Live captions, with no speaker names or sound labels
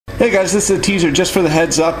Hey guys, this is a teaser just for the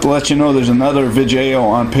heads up to let you know there's another video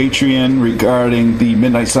on Patreon regarding the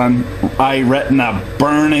Midnight Sun Retina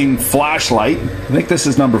burning flashlight. I think this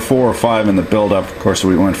is number 4 or 5 in the build-up. Of course,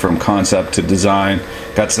 we went from concept to design,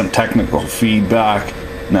 got some technical feedback.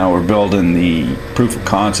 Now we're building the proof of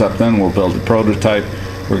concept, then we'll build the prototype.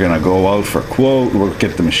 We're going to go out for quote, we'll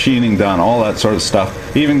get the machining done, all that sort of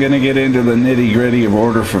stuff. Even going to get into the nitty-gritty of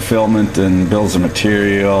order fulfillment and bills of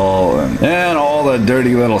material and all the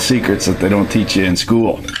dirty little secrets that they don't teach you in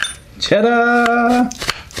school. Ta-da!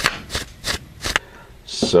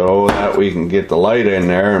 So that we can get the light in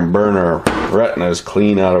there and burn our retinas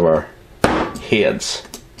clean out of our heads.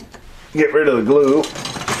 Get rid of the glue.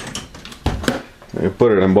 We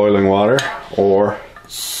put it in boiling water, or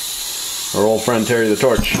our old friend Terry the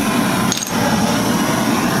Torch.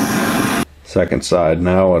 Second side.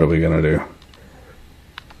 Now what are we gonna do?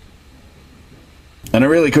 And I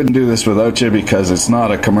really couldn't do this without you because it's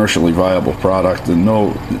not a commercially viable product, and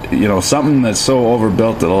no, you know, something that's so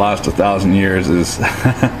overbuilt that'll last 1,000 years is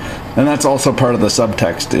and that's also part of the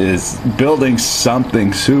subtext, is building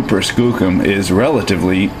something super skookum is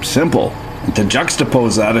relatively simple. And to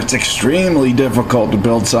juxtapose that, it's extremely difficult to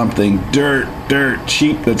build something dirt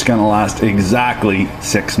cheap that's going to last exactly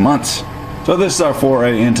 6 months. So this is our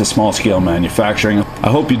foray into small-scale manufacturing. I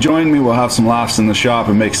hope you join me. We'll have some laughs in the shop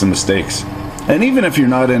and make some mistakes. And even if you're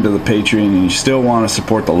not into the Patreon and you still want to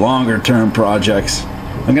support the longer-term projects,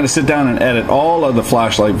 I'm going to sit down and edit all of the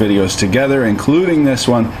flashlight videos together, including this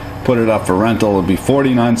one, put it up for rental. It'll be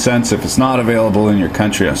 49 cents if it's not available in your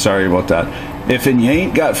country. I'm sorry about that. If you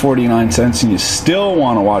ain't got 49 cents and you still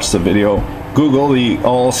want to watch the video, Google, the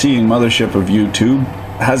all-seeing mothership of YouTube,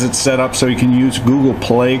 has it set up so you can use Google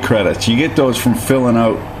Play credits. You get those from filling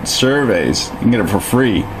out surveys. You can get it for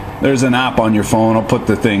free. There's an app on your phone. I'll put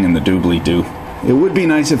the thing in the doobly-doo. It would be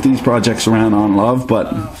nice if these projects ran on love,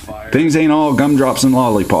 but things ain't all gumdrops and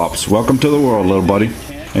lollipops. Welcome to the world, little buddy.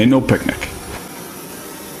 Ain't no picnic.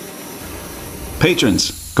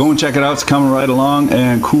 Patrons, go and check it out. It's coming right along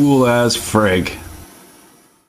and cool as frig.